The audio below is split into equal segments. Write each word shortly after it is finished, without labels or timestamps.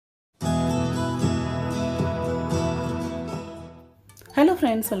Hello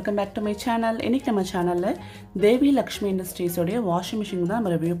friends, welcome back to my channel. இன்னைக்கு நம்ம சேனல்ல தேவி லக்ஷ்மி இண்டஸ்ட்ரீஸ் உடைய வாஷிங் மெஷின் தான்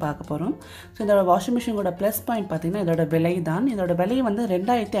நம்ம ரிவ்யூ பார்க்க போறோம். சோ இந்த வாஷிங் மெஷினோட ப்ளஸ் பாயிண்ட் பாத்தீங்கன்னா இதோட விலை தான். இதோட விலை வந்து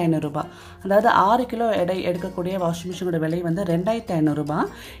 2500 ரூபாய். அதாவது 6 கிலோ எடை எடுக்கக்கூடிய வாஷிங் மெஷினோட விலை வந்து 2500 ரூபாய்.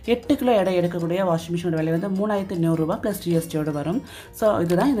 8 கிலோ எடை எடுக்கக்கூடிய வாஷிங் மெஷினோட விலை வந்து 3500 ரூபாய் + GST ஓட வரும். சோ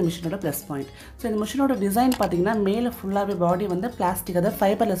இதுதான் இந்த மெஷினோட ப்ளஸ் பாயிண்ட். சோ இந்த மெஷினோட டிசைன் பாத்தீங்கன்னா மேல ஃபுல்லாவே பாடி வந்து பிளாஸ்டிக் அத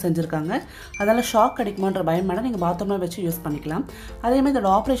ஃபைபர்ல செஞ்சிருக்காங்க. அதனால ஷாக் அடிக்குமன்ற பயம் வேண்டாம். நீங்க பாத்ரூம்ல வச்சு யூஸ் பண்ணிக்கலாம். அதே மாதிரி இதோட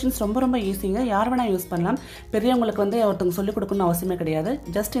ஆபரேஷன்ஸ் ரொம்ப ஈஸிங்க. யார் வேணா யூஸ் பண்ணலாம். பெரியவங்களுக்கு வந்து ஒருத்தங்க சொல்லி கொடுக்கணும்னு அவசியமே கிடையாது.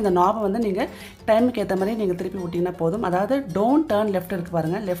 ஜஸ்ட் இந்த நாபை வந்து நீங்க டைமுக்கு ஏற்ற மாதிரி நீங்க திருப்பி விட்டீங்கன்னா போதும். அதாவது டோன்ட் டர்ன் லெஃப்ட் இருக்கு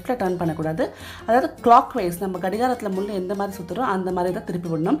பாருங்க. லெஃப்ட்ல டர்ன் பண்ணக்கூடாது. அதாவது கிளாக் வைஸ் நம்ம கடிகாரத்தில் முள்ளு எந்த மாதிரி சுத்துறோம் அந்த மாதிரி தான் திருப்பி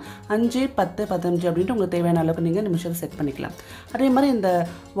விடணும். 5, 10, 15 அப்படின்ட்டு உங்களுக்கு தேவையான அளவுக்கு நீங்க நிமிஷம் செட் பண்ணிக்கலாம். அதே மாதிரி இந்த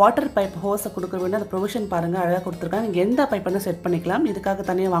வாட்டர் பைப் ஹோஸை கொடுக்க வேண்டிய அந்த ப்ரொவிஷன் பாருங்க அழகாக கொடுத்துருக்காங்க. நீங்கள் எந்த பைப் வந்து செட் பண்ணிக்கலாம். இதுக்காக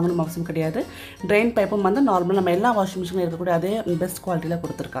தனியாக வாங்கணும் அவசியம் கிடையாது. ட்ரெயின் பைப்பும் வந்து நார்மல் நம்ம எல்லா வாஷிங் மிஷினில் இருக்கக்கூடிய அதே பெஸ்ட் குவாலிட்டியில்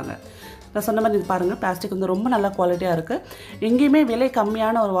கொடுத்துருக்காங்க. நான் சொன்ன மாதிரி இது பாருங்கள், பிளாஸ்டிக் வந்து ரொம்ப நல்ல குவாலிட்டியாக இருக்குது. எங்கேயுமே விலை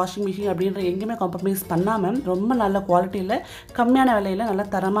கம்மியான ஒரு வாஷிங் மிஷின் அப்படின்ற எங்கேயுமே காம்ப்ரமைஸ் பண்ணாமல் ரொம்ப நல்ல குவாலிட்டியில் கம்மியான விலையில் நல்லா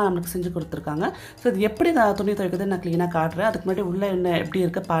தரமாக நம்மளுக்கு செஞ்சு கொடுத்துருக்காங்க. ஸோ இது எப்படி துணி துவைக்கிறதுன்னு நான் க்ளீனாக காட்டுறேன். அதுக்கு முன்னாடி உள்ளே என்ன எப்படி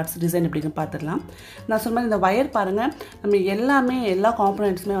இருக்க பார்ட்ஸ் டிசைன் எப்படின்னு பார்த்துடலாம். நான் சொன்ன மாதிரி இந்த வயர் பாருங்கள், நம்ம எல்லா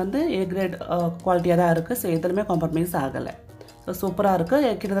காம்பனன்ட்ஸுமே வந்து ஏ கிரேட் குவாலிட்டியாக தான் இருக்குது. ஸோ எதுலையுமே காம்ப்ரமைஸ் ஆகலை. ஸோ சூப்பராக இருக்குது.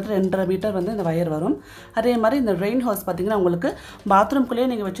 கிட்டத்தட்ட 2.5 மீட்டர் வந்து இந்த வயர் வரும். அதே மாதிரி இந்த ரெயின் ஹவுஸ் பார்த்திங்கன்னா உங்களுக்கு பாத்ரூம்குள்ளேயே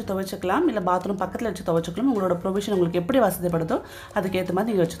நீங்கள் வச்சு துவைச்சிக்கலாம். இல்லை பாத்ரூம் பக்கத்தில் வச்சு துவைச்சிக்கலாம். உங்களோட ப்ரொவிஷன் உங்களுக்கு எப்படி வசதிப்படுதோ அதுக்கேற்ற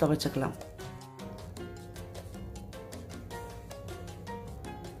மாதிரி நீங்கள் வச்சு துவைச்சிக்கலாம்.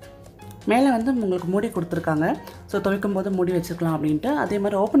 மேலே வந்து உங்களுக்கு மூடி கொடுத்துருக்காங்க. ஸோ துவைக்கும் போது மூடி வச்சுக்கலாம் அப்படின்ட்டு. அதே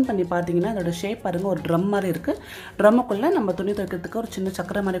மாதிரி ஓப்பன் பண்ணி பார்த்தீங்கன்னா அதோட ஷேப் பாருங்கள், ஒரு ட்ரம் மாதிரி இருக்குது. ட்ரம்முக்குள்ளே நம்ம துணி துவைக்கிறதுக்கு ஒரு சின்ன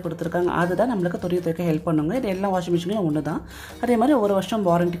சக்கரை மாதிரி கொடுத்துருக்காங்க. அதுதான் நம்மளுக்கு துணி துவைக்க ஹெல்ப் பண்ணுங்க. இது எல்லா வாஷிங் மிஷின்லையும் ஒன்று தான். அதே மாதிரி 1 வருஷம்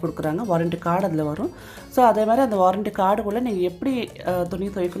வாரண்ட்டி கொடுக்குறாங்க. வாரண்ட்டி கார்டு அதில் வரும். ஸோ அதே மாதிரி அந்த வாரண்ட்டி கார்டுக்குள்ளே நீங்கள் எப்படி துணி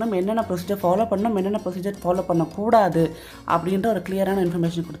துவைக்கணும், என்னென்ன ப்ரொசீஜர் ஃபாலோ பண்ணணும், என்னென்ன ப்ரொசீஜர் ஃபாலோ பண்ணக்கூடாது அப்படின்ற ஒரு கிளியரான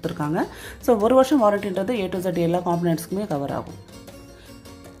இன்ஃபர்மேஷன் கொடுத்துருக்காங்க. ஸோ 1 வருஷம் வாரண்ட்டின்றது A to Z எல்லா காம்பனன்ட்ஸ்க்குமே கவர் ஆகும்.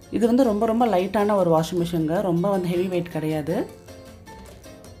 இது வந்து ரொம்ப லைட்டான ஒரு வாஷிங் மிஷினுங்க. ரொம்ப வந்து ஹெவி வெயிட் கிடையாது.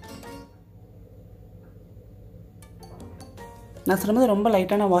 நான் சொல்லும்போது ரொம்ப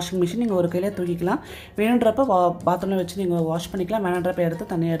லைட்டான வாஷிங் மிஷின். நீங்கள் ஒரு கையில் தூக்கிக்கலாம். வேணுன்றப்ப பாத்ரூமில் வச்சு நீங்கள் வாஷ் பண்ணிக்கலாம். வேணுன்றப்ப எடுத்து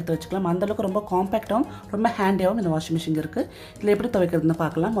தனியாக எடுத்து வச்சுக்கலாம். அந்தளவுக்கு ரொம்ப காம்பேக்டாகவும் ரொம்ப ஹேண்டியாகவும் இந்த வாஷிங் மிஷின் இருக்குது. இதில் எப்படி துவைக்கிறதுன்னு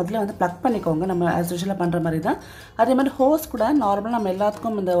பார்க்கலாம். முதல்ல வந்து ப்ளக் பண்ணிக்கோங்க. நம்ம ஆஸ் யூஷுவலாக பண்ணுற மாதிரி தான். அதே மாதிரி ஹோஸ் கூட நார்மலாக நம்ம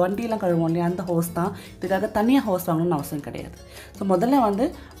எல்லாத்துக்கும் இந்த வண்டியெலாம் கழுவோம் இல்லையா, அந்த ஹோஸ் தான். இதுக்காக தனியாக ஹோஸ் வாங்கணும்னு அவசியம் கிடையாது. ஸோ முதல்ல வந்து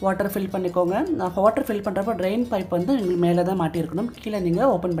வாட்டர் ஃபில் பண்ணிக்கோங்க. வாட்டர் ஃபில் பண்ணுறப்போ ட்ரெயின் பைப் வந்து உங்களுக்கு மேலே தான் மாட்டியிருக்கணும். கீழே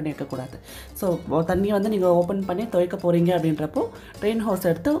நீங்கள் ஓப்பன் பண்ணி வைக்கக்கூடாது. ஸோ தண்ணியை வந்து நீங்கள் ஓப்பன் பண்ணி துவைக்க போகிறீங்க அப்படின்றப்போ ட்ரெயின் ஹோஸ்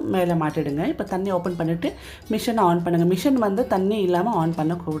எடுத்து மேலே மாட்டிடுங்க. இப்போ தண்ணி ஓப்பன் பண்ணிவிட்டு மிஷினை ஆன் பண்ணுங்கள். மிஷின் வந்து தண்ணி இல்லாமல் ஆன்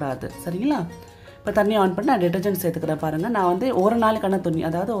பண்ணக்கூடாது. சரிங்களா? இப்போ தண்ணி ஆன் பண்ணி நான் டிட்டர்ஜென்ட் சேர்த்துக்கிறேன் பாருங்கள். நான் வந்து ஒரு நாளுக்கான துணி,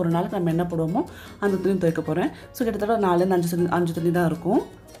 அதாவது ஒரு நாளுக்கு நம்ம என்ன போடுவோமோ அந்த துணி துவைக்க போகிறேன். ஸோ கிட்டத்தட்ட 4 to 5 துணி தான் இருக்கும்.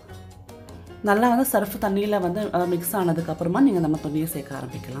 நல்லா வந்து சர்ஃப் தண்ணியில் வந்து மிக்ஸ் ஆனதுக்கப்புறமா நீங்கள் நம்ம துணியை சேர்க்க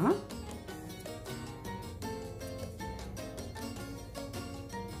ஆரம்பிக்கலாம்.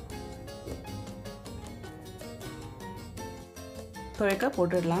 துவைக்க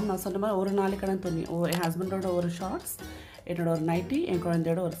போட்டுடலாம். நான் சொன்ன மாதிரி ஒரு நாளைக்கான துணி, என் ஹஸ்பண்டோட ஒரு ஷார்ட்ஸ், என்னோட ஒரு நைட்டி, என்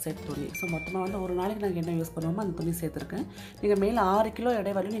குழந்தையோட ஒரு செட் துணி. ஸோ மொத்தமாக வந்து ஒரு நாளைக்கு நாங்கள் என்ன யூஸ் பண்ணுவோமோ அந்த துணி சேர்த்துருக்கேன். நீங்கள் மேலே 6 கிலோ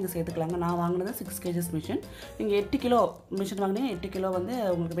எடை வரையும் நீங்கள் சேர்த்துக்கலாங்க. நான் வாங்கினது 6 kgs மிஷின். நீங்கள் 8 கிலோ மிஷின் வாங்கினீங்க, 8 கிலோ வந்து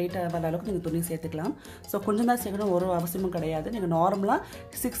உங்களுக்கு வெயிட் வர அளவுக்கு நீங்கள் துணி சேர்த்துக்கலாம். ஸோ கொஞ்சம் தான் சேர்க்கணும், ஒரு அவசியமும் கிடையாது. நீங்கள் நார்மலாக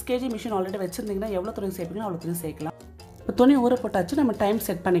 6 kg மிஷின் ஆல்ரெடி வச்சுருந்தீங்கன்னா எவ்வளோ துணி சேர்ப்பீங்களோ அவ்வளோ துணி சேர்க்கலாம். இப்போ துணி ஊற போட்டாச்சு. நம்ம டைம்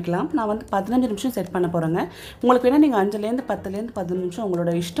செட் பண்ணிக்கலாம். நான் வந்து 15 நிமிஷம் செட் பண்ண போகிறேங்க. உங்களுக்கு வேணால் நீங்கள் 5லேருந்து 10லேருந்து 15 நிமிஷம்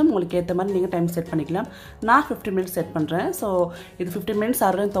உங்களோட இஷ்டம். உங்களுக்கு ஏற்ற மாதிரி நீங்கள் டைம் செட் பண்ணிக்கலாம். நான் 15 மினிட்ஸ் செட் பண்ணுறேன். ஸோ இது 15 மினிட்ஸ்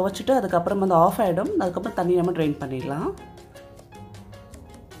ஆறுன்னு துவைச்சிட்டு அதுக்கப்புறம் வந்து ஆஃப் ஆகிடும். அதுக்கப்புறம் தண்ணி நம்ம ட்ரெயின் பண்ணிடலாம்.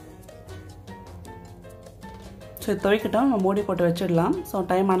 ஸோ இது துவைக்கிட்டோம், நம்ம மூடி போட்டு வச்சிடலாம். ஸோ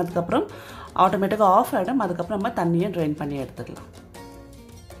டைம் ஆனதுக்கப்புறம் ஆட்டோமேட்டிக்காக ஆஃப் ஆகிடும். அதுக்கப்புறம் நம்ம தண்ணியை ட்ரெயின் பண்ணி எடுத்துக்கலாம்.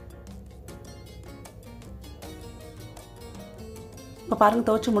 இப்போ பாருங்கள்,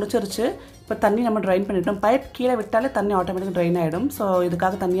 துவைச்சி முடிச்சிருச்சு. இப்போ தண்ணி நம்ம ட்ரைன் பண்ணிட்டோம். பைப் கீழே விட்டாலே தண்ணி ஆட்டோமேட்டிக்காக ட்ரைன் ஆகிடும். ஸோ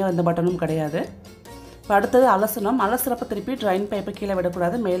இதுக்காக தண்ணியாக எந்த பட்டனும் கிடையாது. இப்போ அடுத்தது அலசணும். அலசுறப்ப திருப்பி ட்ரைன் பைப்பை கீழே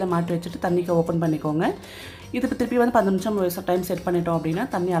விடக்கூடாது. மேலே மாட்டி வச்சுட்டு தண்ணிக்கு ஓப்பன் பண்ணிக்கோங்க. இதுக்கு திருப்பி வந்து 15 நிமிஷம் டைம் செட் பண்ணிட்டோம் அப்படின்னா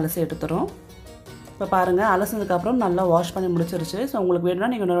தண்ணி அலசி எடுத்துரும். இப்போ பாருங்கள், அலசினதுக்கப்புறம் நல்லா வாஷ் பண்ணி முடிச்சிருச்சு. ஸோ உங்களுக்கு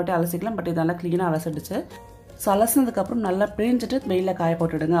வேணும்னா நீங்கள் இன்னொரு வாட்டி அலசிக்கலாம். பட் இது நல்லா க்ளீனாக அலசிடுச்சு. ஸோ அலசினதுக்கப்புறம் நல்லா பிழிஞ்சிட்டு வெயிலில் காய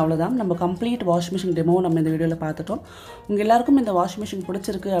போட்டுடுங்க. அவ்வளோதான். நம்ம கம்ப்ளீட் வாஷிங் மிஷின் டெமோ நம்ம இந்த வீடியோவில் பார்த்துட்டோம். உங்கள் எல்லாருக்கும் இந்த வாஷிங் மிஷின்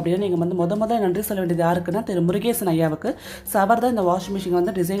பிடிச்சிருக்கு அப்படின்னு நீங்கள் வந்து முதல்ல நன்றி சொல்ல வேண்டியது யாருக்குன்னா திரு முருகேசன் ஐயாவுக்கு. ஸோ அவர் தான் இந்த வாஷிங் மிஷின்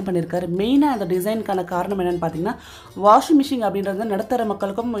வந்து டிசைன் பண்ணியிருக்காரு. மெயினாக அந்த டிசைனுக்கான காரணம் என்னென்னு பார்த்தீங்கன்னா, வாஷிங் மிஷின் அப்படின்றது நடுத்தர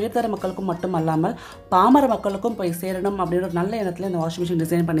மக்களுக்கும் உயர்தர மக்களுக்கும் மட்டும் அல்லாமல் பாமர மக்களுக்கும் போய் சேரணும் அப்படின்ற ஒரு நல்ல எண்ணத்தில் இந்த வாஷிங் மிஷின்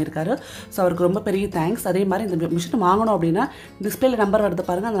டிசைன் பண்ணியிருக்காரு. ஸோ அவருக்கு ரொம்ப பெரிய தேங்க்ஸ். அதே மாதிரி இந்த மிஷின் வாங்கணும் அப்படின்னா டிஸ்பிளேல நம்பர் வருது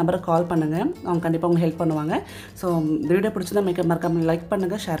பாருங்கள், அந்த நம்பருக்கு கால் பண்ணுங்கள். அவங்க கண்டிப்பாக உங்களுக்கு ஹெல்ப் பண்ணுவாங்க. ஸோ இந்த வீடியோ பிடிச்சிருந்தா மறக்காம லைக்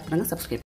பண்ணுங்கள், ஷேர் பண்ணுங்கள், சப்ஸ்கிரைப்